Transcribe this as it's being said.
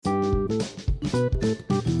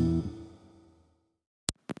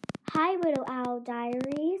Hi, Little Owl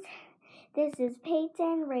Diaries. This is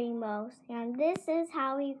Peyton Ramos, and this is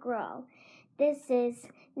how we grow. This is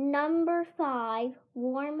number 5,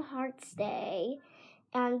 Warm Hearts Day,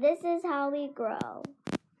 and this is how we grow.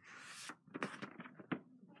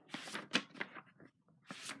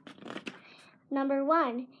 Number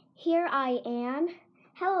 1, here I am.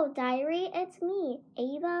 Hello, diary, it's me,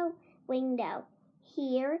 Ava Wingdale.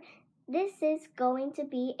 Here, this is going to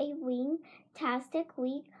be a wing-tastic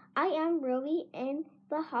week. I am really in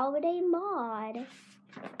the holiday mod.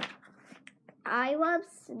 I love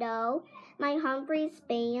snow, my Humphreys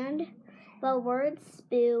band, the word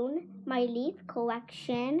spoon, my leaf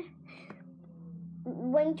collection,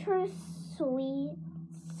 winter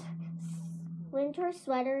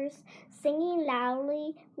sweaters, singing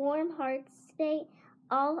loudly, Warm Hearts Day.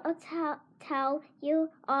 I'll tell you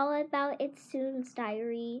all about it soon,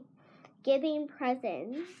 diary. Giving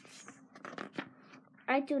presents.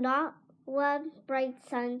 I do not love bright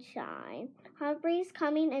sunshine. Humphreys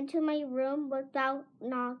coming into my room without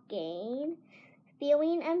knocking.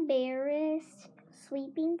 Feeling embarrassed.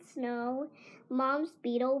 Sweeping snow. Mom's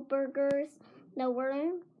beetle burgers. The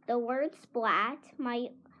word splat. My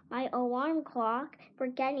alarm clock.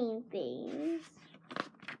 Forgetting things.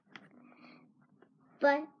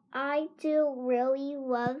 But I do really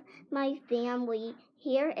love my family.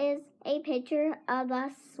 Here is a picture of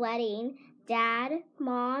us sweating. Dad,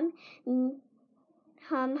 Mom,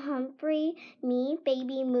 Humphrey, me,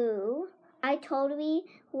 Baby Moo. I totally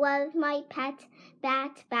love my pet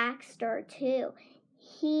bat Baxter too.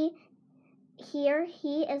 He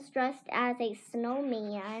is dressed as a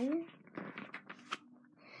snowman.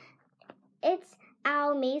 It's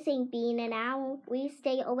amazing being an owl. We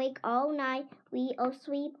stay awake all night. We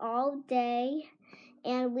sleep all day.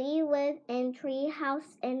 And we live in tree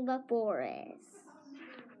house in the forest.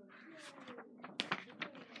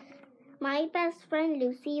 My best friend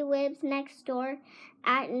Lucy lives next door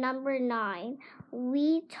at number 9.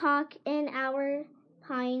 We talk in our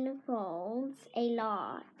pine phones a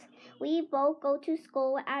lot. We both go to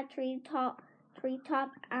school at Treetop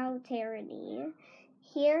Alterity.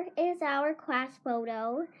 Here is our class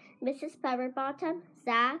photo. Mrs. Pepperbottom,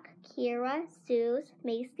 Zach, Kira, Suze,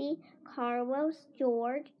 Macy, Carlos,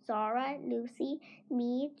 George, Zara, Lucy,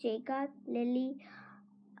 me, Jacob, Lily,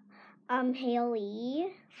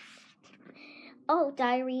 Haley. Oh,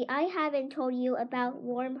 diary, I haven't told you about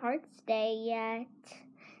Warm Hearts Day yet.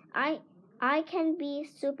 I can be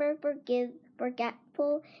super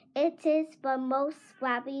forgetful. It is the most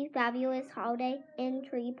fabulous holiday in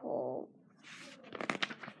Tripoli.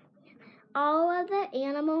 All of the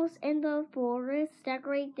animals in the forest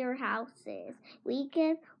decorate their houses. We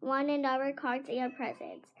give one another cards and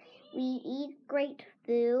presents. We eat great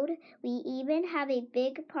food. We even have a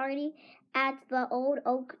big party at the old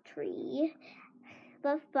oak tree.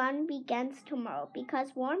 The fun begins tomorrow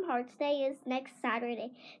because Warm Hearts Day is next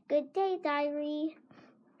Saturday. Good day, diary.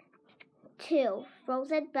 2.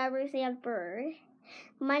 Frozen Beavers and Bird.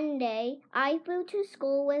 Monday, I flew to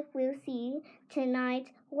school with Lucy tonight.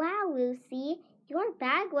 Wow, Lucy, your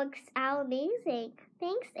bag looks amazing.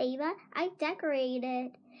 Thanks, Ava. I decorated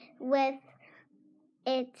it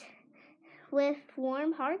with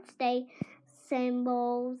Warm Hearts Day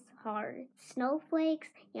symbols, hearts, snowflakes,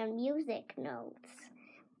 and music notes.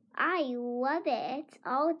 I love it.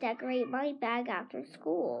 I'll decorate my bag after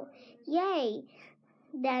school. Yay!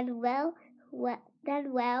 Then we'll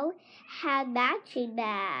have matching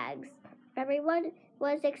bags. Everyone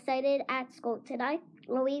was excited at school tonight.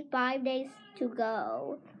 Only 5 days to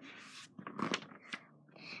go.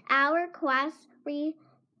 Our class retold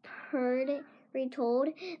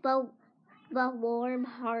the Warm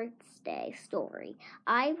Hearts Day story.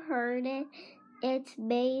 I've heard it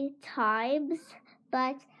many times,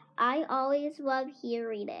 but I always love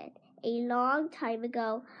hearing it. A long time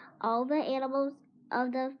ago, all the animals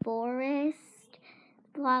of the forest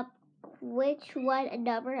flopped, which one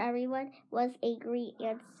number everyone was angry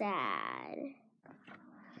and sad.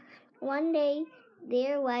 One day,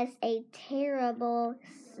 there was a terrible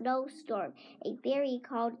snowstorm. A fairy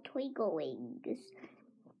called Twinklewings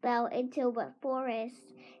fell into the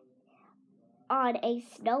forest on a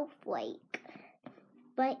snowflake.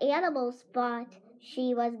 But animals thought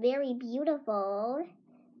she was very beautiful.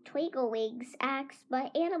 Twinklewings asked the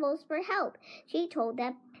animals for help. She told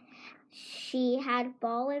them she had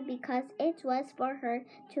fallen because it was for her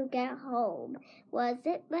to get home. Was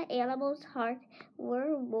it the animals' hearts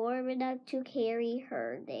were warm enough to carry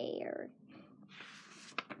her there?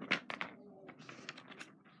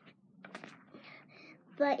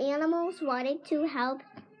 The animals wanted to help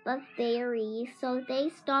but fairies, so they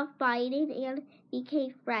stopped fighting and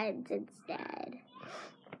became friends instead.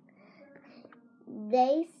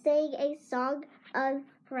 They sang a song of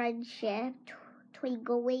friendship.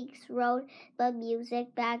 Twinklewinkle rode the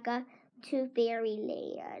music back up to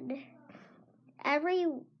fairyland. Every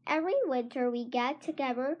winter we get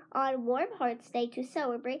together on Warm Hearts Day to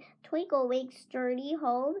celebrate Twinklewink's journey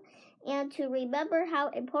home and to remember how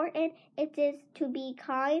important it is to be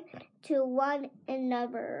kind to one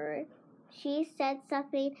another. She said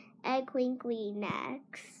something and Twinkly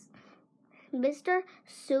next. Mr.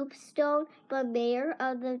 Soapstone, the mayor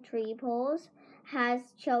of the Treepoles, has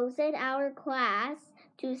chosen our class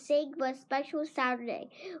to sing the special Saturday.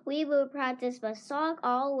 We will practice the song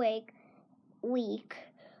all week,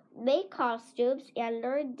 make costumes, and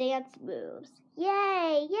learn dance moves.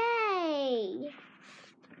 Yay! Yay!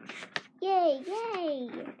 Yay! Yay!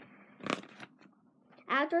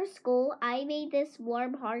 After school, I made this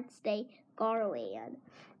Warm Hearts Day garland.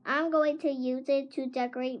 I'm going to use it to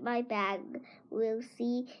decorate my bag.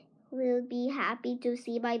 Lucy will be happy to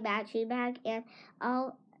see my matching bag, and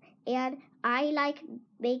I like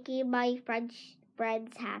making my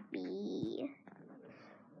friends happy.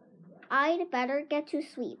 I'd better get to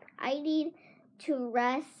sleep. I need to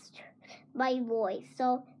rest my voice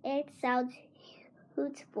so it sounds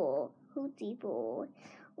hootiful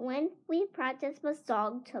when we practice the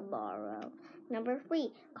song tomorrow. Number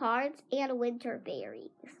 3, cards and winter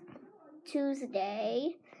fairies.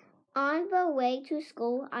 Tuesday. On the way to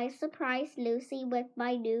school, I surprised Lucy with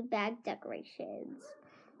my new bag decorations.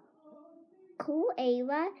 Cool,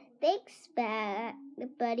 Ava. Thanks,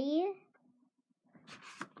 buddy.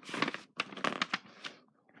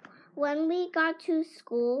 When we got to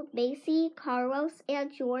school, Macy, Carlos,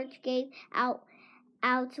 and George gave out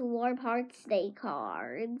Warm Hearts Day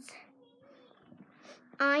cards.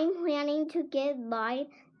 I'm planning to give mine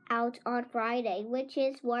out on Friday, which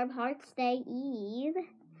is Warm Hearts Day Eve.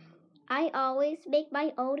 I always make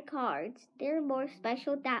my own cards. They're more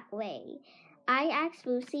special that way. I asked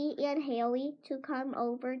Lucy and Haley to come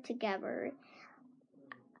over together.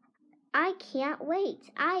 I can't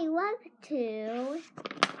wait. I love to.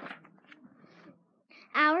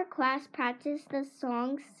 Our class practiced the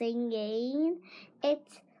song singing. It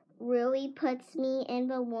really puts me in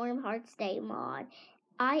the Warm Hearts Day mood.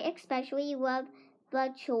 I especially love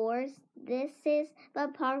the chores. This is the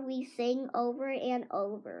part we sing over and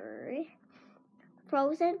over.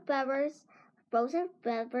 Frozen feathers,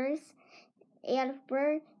 and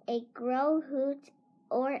for a crow, hoot,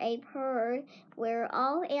 or a purr, we're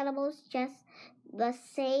all animals just the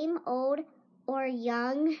same, old or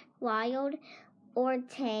young, wild or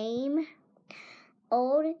tame.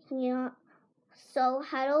 Old, young, so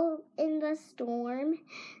huddle in the storm,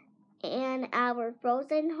 and our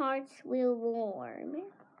frozen hearts will warm.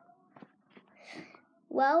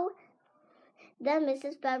 Well, then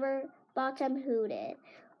Mrs. Featherbottom hooted.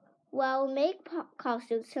 We'll make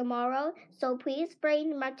costumes tomorrow, so please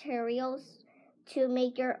bring materials to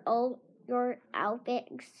make your outfit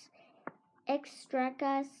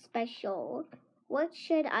extra special. What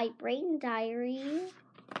should I bring, Diary?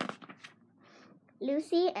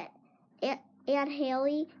 Lucy and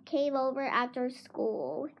Haley came over after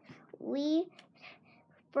school. We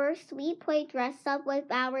played dress up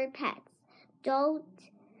with our pets.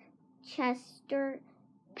 Chester,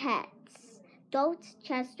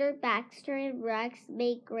 Baxter, and Rex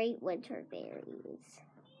make great winter fairies.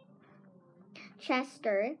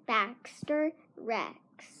 Chester, Baxter,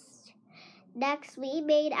 Rex. Next, we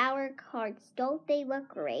made our cards. Don't they look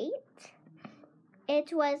great?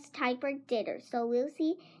 It was time for dinner, so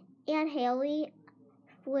Lucy and Haley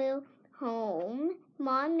flew home.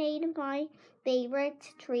 Mom made my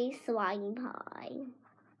favorite tree slime pie.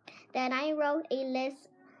 Then I wrote a list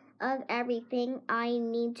of everything I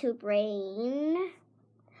need to bring.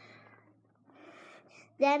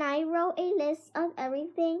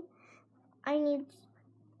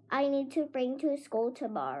 I need to bring to school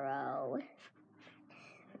tomorrow.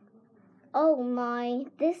 Oh my,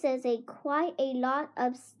 this is quite a lot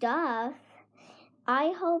of stuff.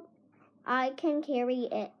 I hope I can carry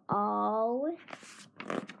it all.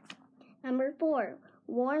 Number 4,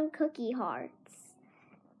 warm cookie hearts.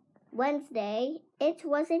 Wednesday, it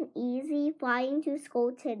wasn't easy flying to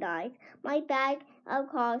school tonight. My bag of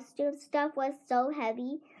costume stuff was so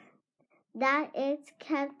heavy that it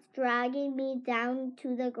kept dragging me down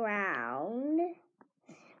to the ground.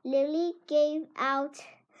 Lily gave out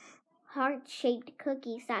heart-shaped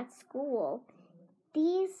cookies at school.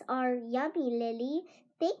 These are yummy, Lily.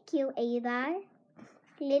 Thank you, Ava.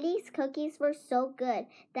 Lily's cookies were so good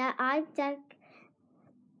that I've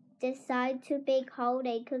decide to bake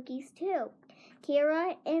holiday cookies too.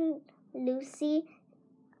 Kira and Lucy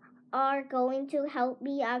are going to help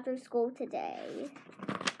me after school today.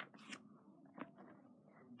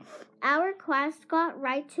 Our class got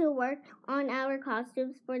right to work on our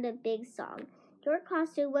costumes for the big song. Your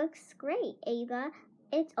costume looks great, Ava.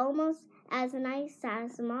 It's almost as nice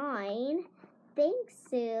as mine. Thanks,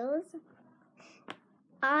 Suze.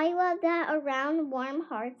 I love that around Warm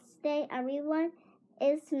Hearts Day, everyone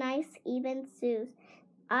is nice, even Suze.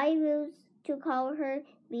 I used to call her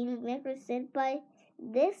magnificent, but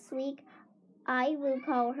this week I will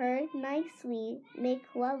call her nicely,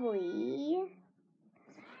 McLovely.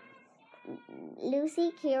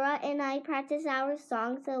 Lucy, Kira, and I practiced our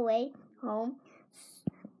songs away home.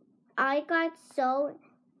 I got so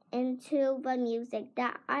into the music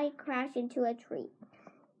that I crashed into a tree.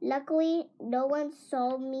 Luckily, no one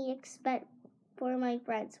saw me except for my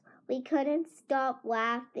friends. We couldn't stop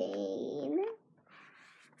laughing.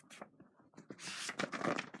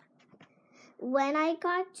 When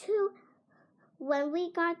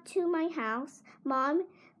we got to my house, Mom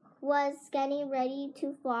was getting ready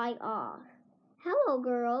to fly off. Hello,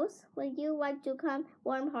 girls. Would you like to come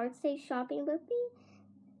Warm Hearts Day shopping with me?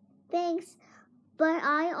 Thanks, but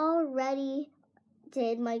I already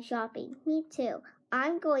did my shopping. Me too.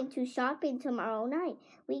 I'm going to shopping tomorrow night.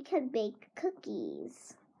 We can bake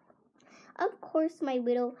cookies. Of course, my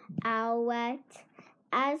little owlette.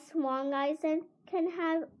 As long as I can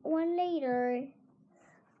have one later.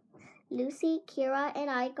 Lucy, Kira, and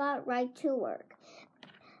I got right to work.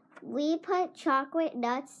 We put chocolate,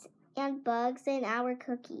 nuts, and bugs in our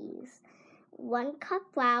cookies. 1 cup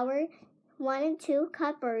flour, 1 and 2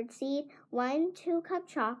 cup birdseed, 1 and 2 cup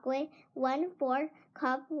chocolate, 1 and 4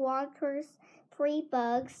 cup waters, 3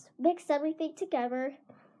 bugs. Mix everything together.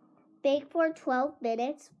 Bake for 12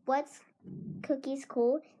 minutes. What's cookies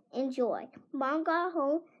cool? Enjoy. Mom got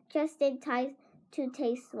home just in time to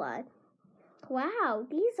taste one. Wow,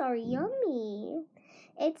 these are yummy.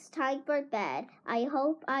 It's time for bed. I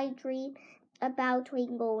hope I dream about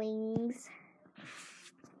twinkle wings.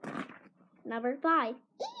 Number 5.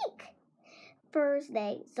 Eek!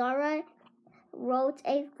 Thursday. Zara wrote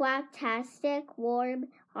a fantastic Warm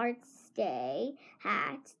Hearts Day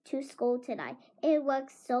hat to school tonight. It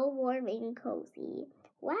looks so warm and cozy.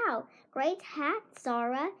 Wow, great hat,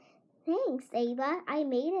 Zara. Thanks, Ava. I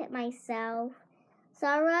made it myself.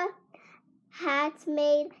 Zara hat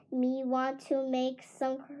made me want to make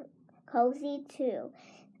some cozy too.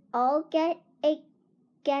 I'll get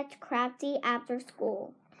crafty after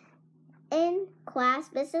school. In class,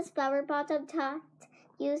 Mrs. Flowerbottom taught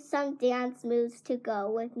you some dance moves to go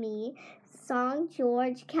with me. Song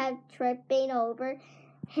George kept tripping over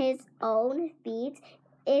his own feet.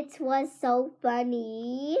 It was so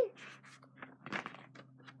funny.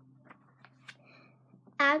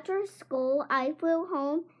 After school, I flew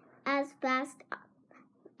home as fast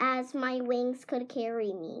as my wings could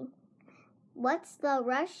carry me. What's the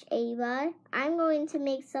rush, Ava? I'm going to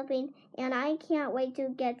make something and I can't wait to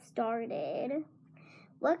get started.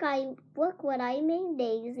 Look what I made,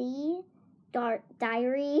 Daisy.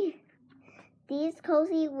 Diary. These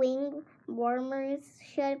cozy wing warmers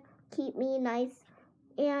should keep me nice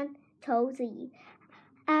and cozy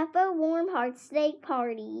at the Warm Hearts Day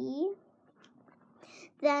party.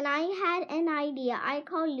 Then I had an idea. I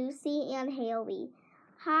called Lucy and Haley.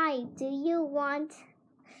 Hi, do you want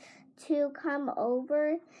to come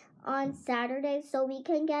over on Saturday so we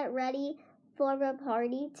can get ready for the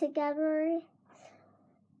party together?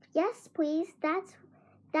 Yes, please.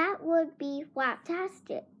 That would be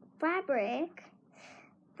fantastic. Fabric.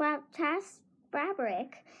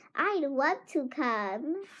 I'd love to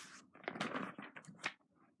come.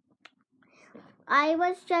 I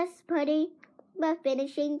was just putting the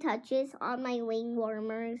finishing touches on my wing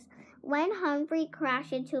warmers when Humphrey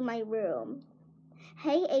crashed into my room.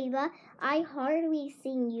 Hey, Ava, I hardly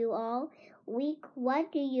seen you all week.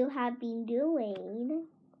 What do you have been doing?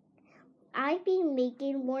 I've been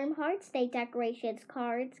making Warm Hearts Day decorations,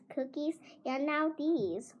 cards, cookies, and now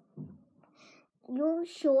these. You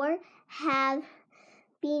sure have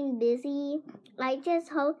been busy. I just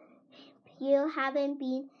hope you haven't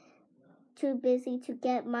been too busy to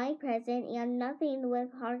get my present and nothing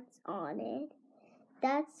with hearts on it.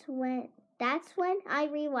 That's when I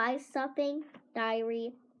realized something,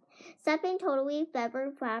 Diary. Something totally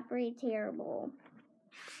feather flappery terrible.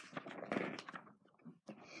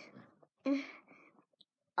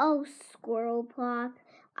 Oh, Squirrel Plop.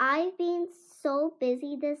 I've been so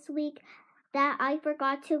busy this week that I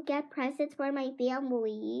forgot to get presents for my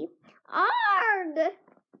family. Arg!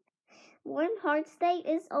 Warm Hearts Day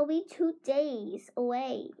is only 2 days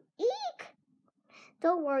away. Eek!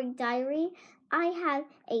 Don't worry, Diary. I have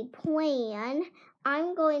a plan.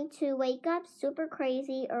 I'm going to wake up super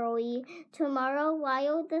crazy early tomorrow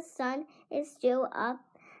while the sun is still up.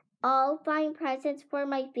 I'll find presents for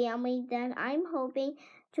my family. Then I'm hoping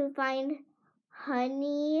to find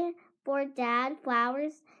honey for Dad,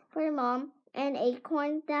 flowers for Mom, and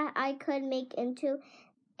acorn that I could make into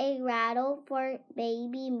a rattle for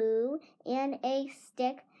Baby Moo, and a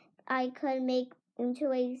stick I could make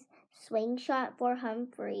into a swing shot for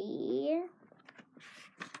Humphrey.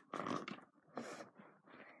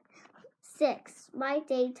 6. My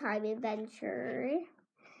daytime adventure.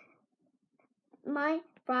 My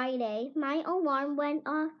Friday. My alarm went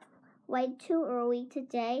off way too early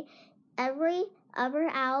today. Every other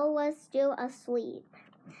owl was still asleep.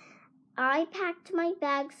 I packed my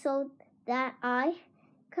bag so that I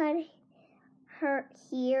could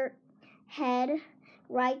head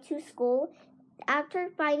right to school. After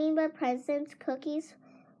finding the presents, cookies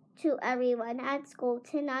to everyone at school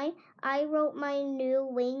tonight, I wrote my new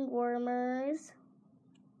wing warmers.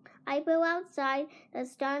 I flew outside. The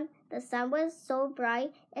sun was so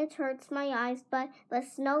bright it hurts my eyes, but the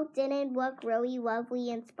snow didn't look really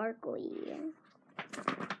lovely and sparkly.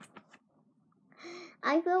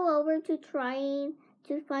 I flew over to trying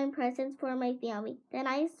to find presents for my family. Then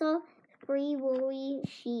I saw 3 woolly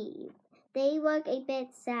sheep. They look a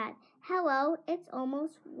bit sad. Hello, it's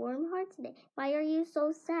almost Warm Hearts Day. Why are you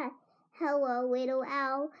so sad? Hello, little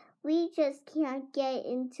owl. We just can't get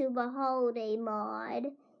into the holiday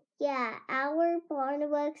mod. Yeah, our barn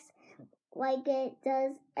looks like it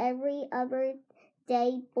does every other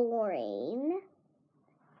day, boring.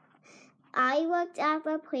 I looked at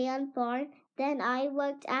the planned barn, then I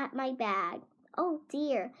looked at my bag. Oh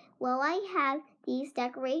dear, well I have these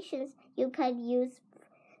decorations you could use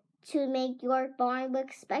to make your barn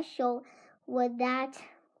look special. Would that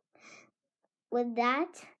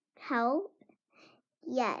help?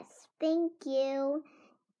 Yes, thank you.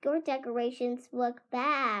 Your decorations look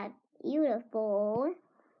beautiful.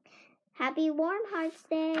 Happy Warm Hearts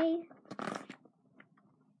Day.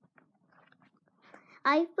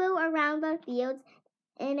 I flew around the fields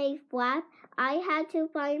in a flap. I had to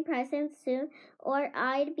find presents soon or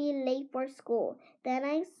I'd be late for school. Then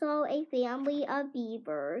I saw a family of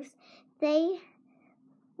beavers. They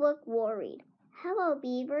looked worried. Hello,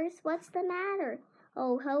 beavers. What's the matter?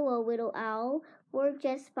 Oh, hello, little owl. We're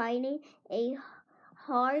just finding it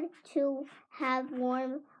hard to have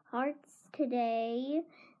warm hearts today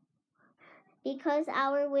because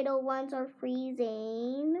our little ones are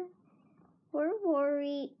freezing. We're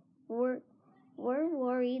worried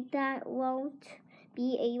that won't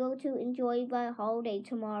be able to enjoy the holiday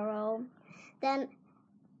tomorrow. Then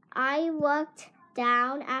I looked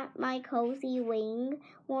down at my cozy wing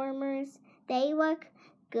warmers. They look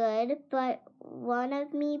good, but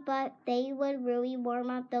they would really warm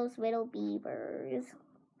up those little beavers.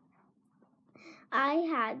 I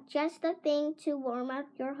had just the thing to warm up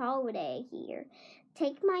your holiday here.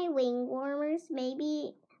 Take my wing warmers,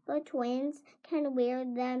 maybe the twins can wear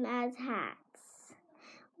them as hats.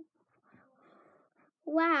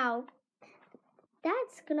 Wow,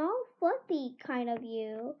 that's all fluffy kind of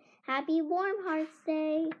you. Happy Warm Hearts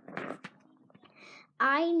Day.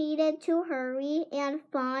 I needed to hurry and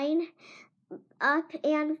find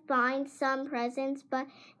some presents, but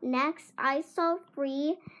next I saw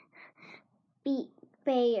 3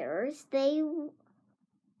 bears. They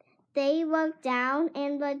looked down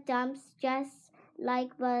in the dumps just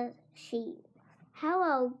like the sheep.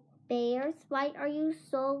 Hello, bears. Why are you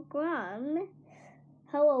so glum?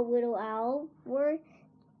 Hello, little owl. We're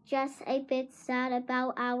just a bit sad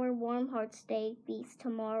about our Warm Hearts Day feast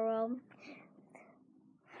tomorrow.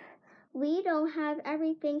 We don't have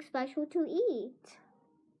everything special to eat.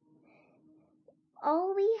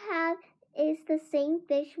 All we have is the same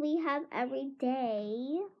fish we have every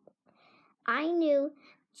day. I knew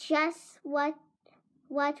just what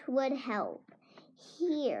would help.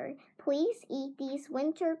 Here, please eat these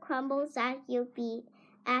winter crumbles at your feast.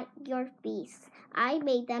 I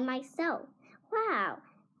made them myself.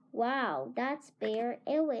 Wow, that's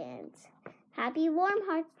brilliant. Happy Warm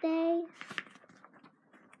Hearts Day.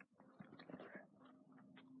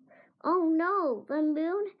 Oh no, the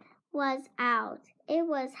moon was out. It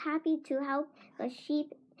was happy to help the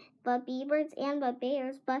sheep, the beavers, and the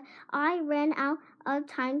bears, but I ran out of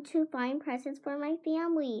time to find presents for my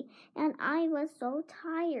family, and I was so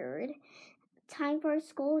tired. Time for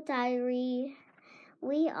school, Diary.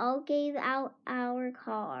 We all gave out our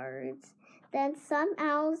cards. Then some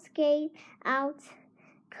owls gave out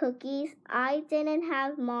cookies. I didn't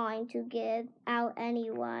have mine to give out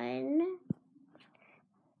anyone.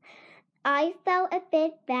 I felt a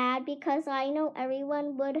bit bad because I know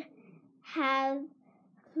everyone would have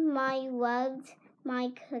loved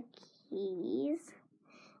my cookies.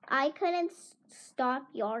 I couldn't stop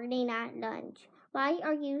yarning at lunch. Why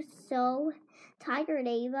are you so tired,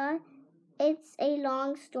 Ava? It's a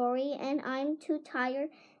long story and I'm too tired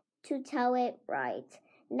to tell it right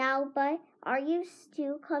now, but are you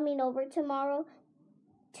still coming over tomorrow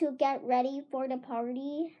to get ready for the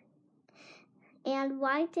party? And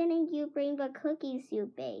why didn't you bring the cookies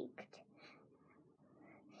you baked?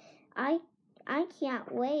 I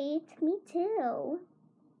can't wait. Me too.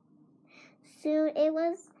 Soon it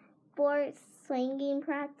was for singing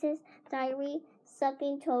practice. Diary,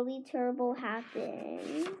 something totally terrible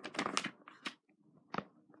happened.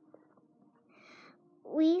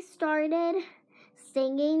 We started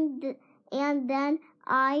singing and then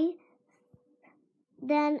I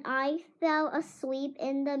fell asleep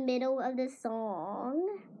in the middle of the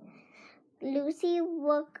song. Lucy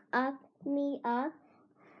woke me up,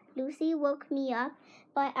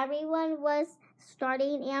 but everyone was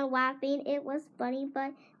starting and laughing. It was funny,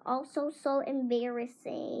 but also so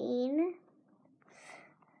embarrassing.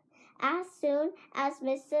 As soon as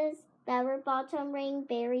Mrs. Beaverbottom rang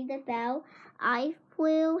Barry the bell, I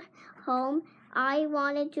flew home. I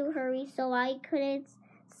wanted to hurry so I couldn't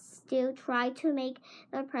still try to make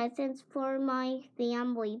the presents for my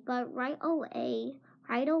family, but right away,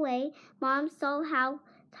 Mom saw how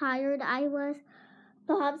tired I was.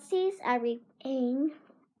 Mom sees everything.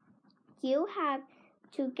 You have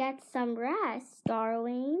to get some rest,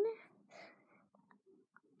 darling.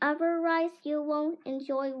 Otherwise, you won't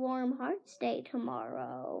enjoy Warm Hearts Day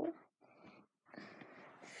tomorrow.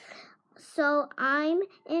 So I'm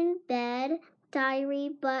in bed,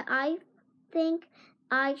 Diary, but I think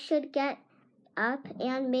I should get up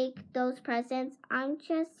and make those presents. I'm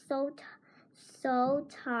just so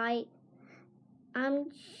tired.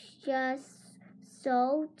 I'm just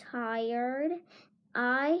so tired.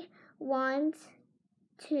 I want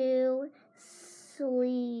to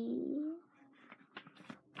sleep.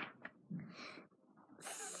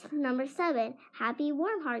 Number 7, Happy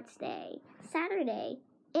Warm Hearts Day, Saturday.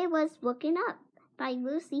 It was Woken Up by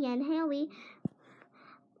Lucy and Haley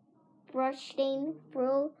rushing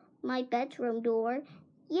through my bedroom door.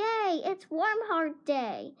 Yay, it's Warm Heart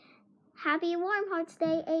Day. Happy Warm Hearts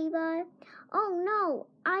Day, Ava. Oh no,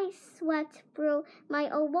 I sweat through my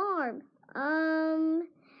alarm.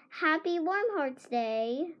 Happy Warm Hearts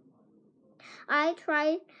Day. I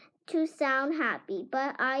tried to sound happy,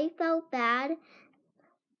 but I felt bad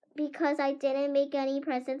because I didn't make any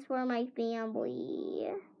presents for my family.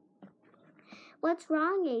 What's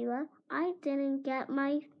wrong, Ava? I didn't get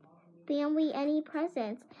my family any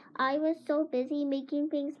presents. I was so busy making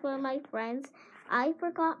things for my friends, I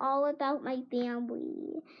forgot all about my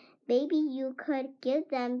family. Maybe you could give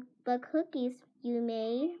them the cookies you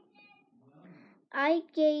made. I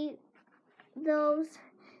gave those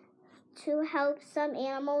to help some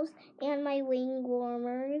animals and my wing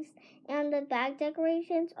warmers, and the bag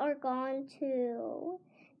decorations are gone too.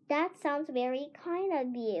 That sounds very kind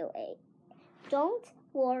of you. Don't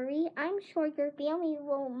worry, I'm sure your family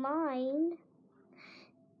won't mind.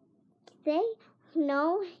 They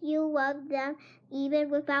know you love them even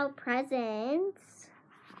without presents.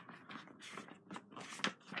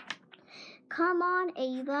 Come on,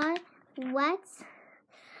 Ava.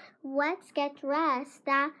 Let's get dressed.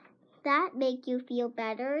 That make you feel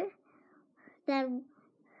better. Then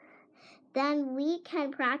we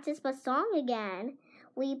can practice the song again.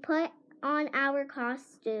 We put on our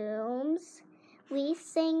costumes. We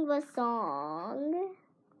sing the song.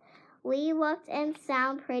 We looked and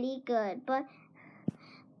sound pretty good, but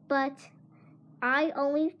I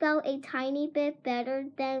only felt a tiny bit better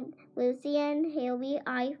than Lucy and Haley.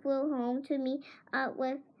 I flew home to meet up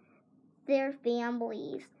with their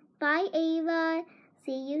families. Bye, Ava.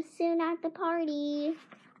 See you soon at the party.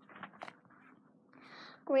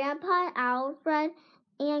 Grandpa Alfred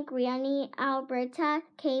and Granny Alberta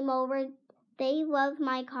came over. They loved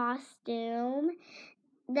my costume.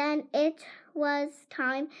 Then it was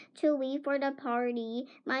time to leave for the party.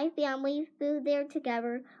 My family flew there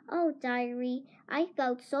together. Oh, Diary, I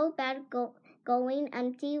felt so bad going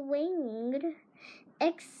empty-winged.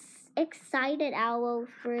 Excited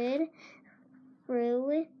Alfred.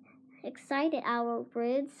 Excited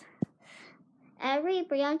Alfreds. Every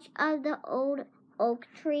branch of the old oak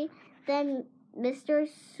tree. Then Mr.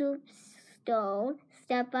 Soupstone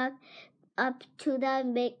stepped up to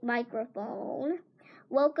the microphone.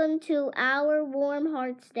 Welcome to our Warm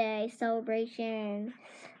Hearts Day celebration.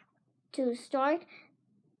 To start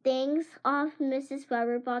things off, Mrs.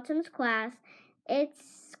 Beaverbottom's class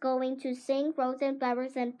It's going to sing frozen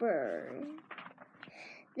feathers and birds.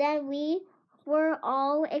 Then we were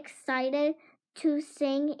all excited to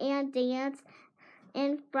sing and dance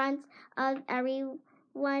in front of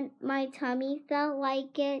everyone. My tummy felt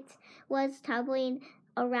like it was tumbling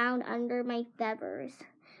around under my feathers.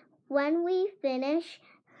 When we finished,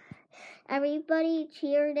 everybody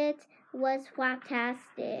cheered. It was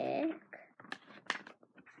fantastic.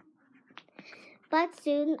 But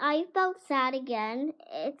soon I felt sad again.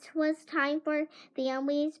 It was time for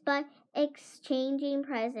families but exchanging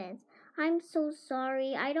presents. I'm so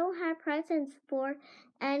sorry. I don't have presents for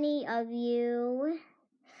any of you.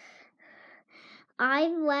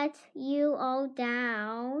 I've let you all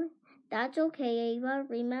down. That's okay, Ava.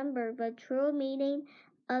 Remember the true meaning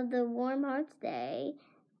of the Warm Hearts Day.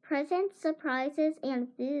 Presents, surprises, and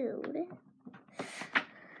food.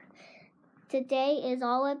 Today is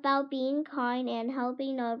all about being kind and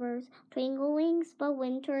helping others. Twinkle Wings, but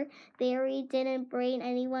Winter Berry didn't bring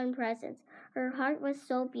anyone presents. Her heart was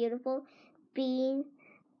so beautiful, being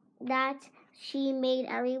that she made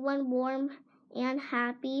everyone warm and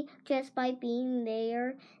happy just by being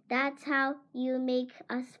there. That's how you make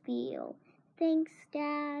us feel. Thanks,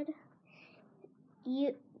 Dad.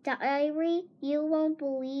 Diary, you won't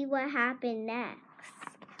believe what happened next.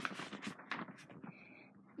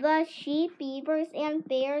 The sheep, beavers, and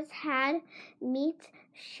bears had meat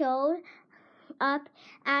showed up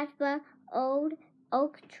at the old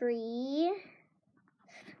oak tree.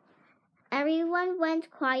 Everyone went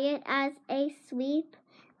quiet as a sheep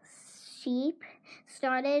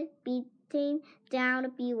started beating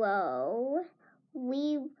down below.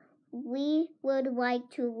 We would like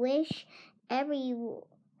to wish everyone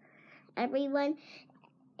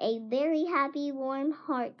a very happy Warm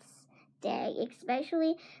Hearts Day,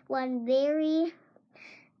 especially one very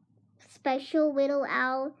special little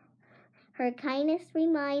owl. Her kindness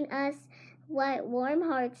reminds us what Warm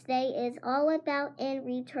Hearts Day is all about in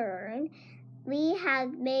return. We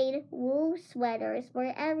have made wool sweaters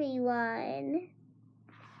for everyone.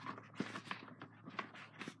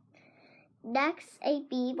 Next, a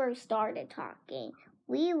beaver started talking.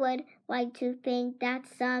 We would like to thank that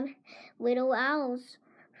some little owls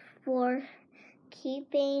for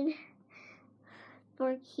keeping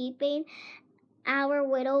our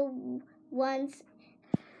little ones.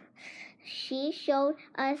 She showed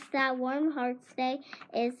us that Warm Hearts Day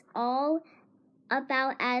is all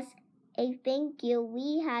about as a thank you.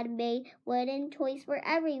 We had made wooden toys for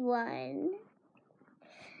everyone.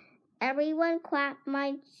 Everyone clapped.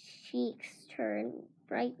 My cheeks turned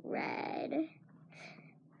bright red.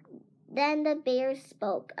 Then the bear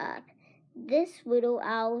spoke up. This little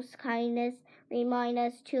owl's kindness reminds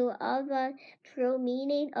us too of the true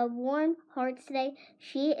meaning of Warm Hearts Day.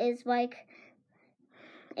 She is like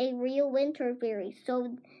a real winter fairy,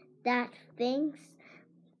 so that thank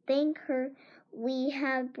her we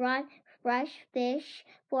have brought fresh fish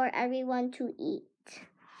for everyone to eat.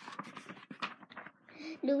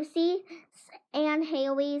 Lucy and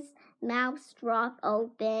Haley's mouths dropped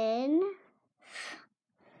open.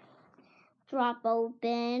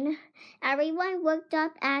 Everyone looked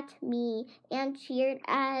up at me and cheered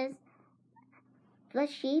as the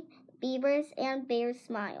sheep, beavers, and bears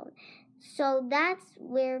smiled. So that's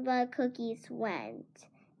where the cookies went.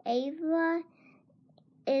 Ava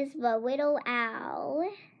is the little owl.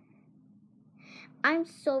 I'm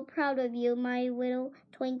so proud of you, my little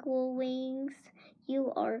Twinkle Wings.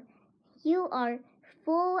 You are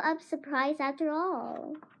full of surprise after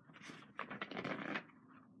all.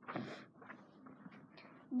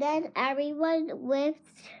 Then everyone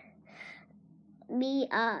lifts me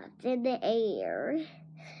up in the air.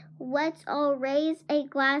 Let's all raise a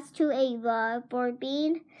glass to Ava for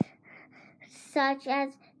being such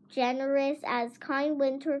as generous as kind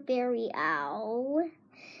winter fairy owl.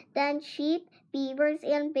 Then sheep, beavers,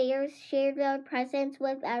 and bears shared their presents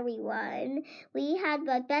with everyone. We had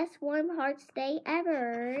the best Warm Hearts Day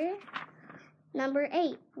ever. Number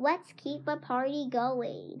 8, let's keep a party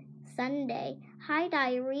going. Sunday. Hi,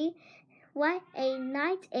 Diary. What a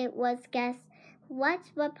night it was. Guess what?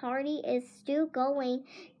 The party is still going.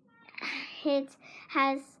 It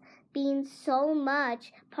has been so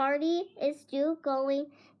much. Party is still going.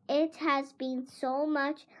 It has been so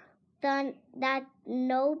much fun that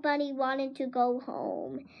nobody wanted to go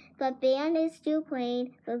home. The band is still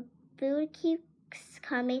playing. The food keeps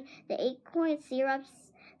coming. The acorn syrup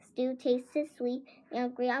still tastes sweet.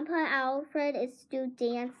 And Grandpa Alfred is still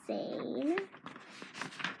dancing.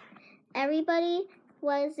 Everybody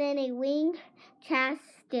was in a wing-tastic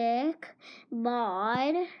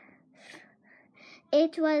mood.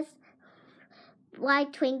 It was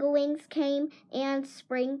like Twinkle Wings came and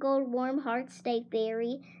sprinkled Warm Hearts Day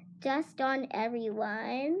fairy dust on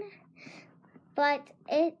everyone. But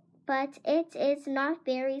it is not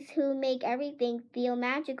fairies who make everything feel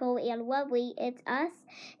magical and lovely. It's us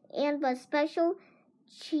and the special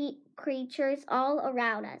creatures all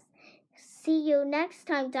around us. See you next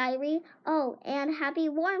time, diary. Oh, and happy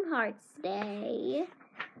Warm Hearts Day.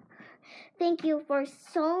 Thank you for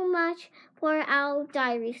so much for our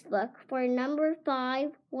diaries book for number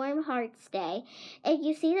 5, Warm Hearts Day. If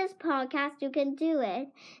you see this podcast, you can do it.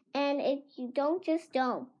 And if you don't, just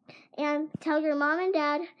don't. And tell your mom and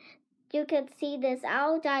dad you can see this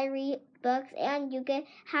owl diary books and you can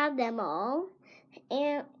have them all.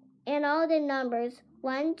 And all the numbers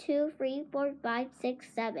 1, 2, 3, 4, 5, 6,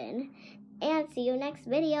 7. And see you next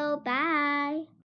video. Bye.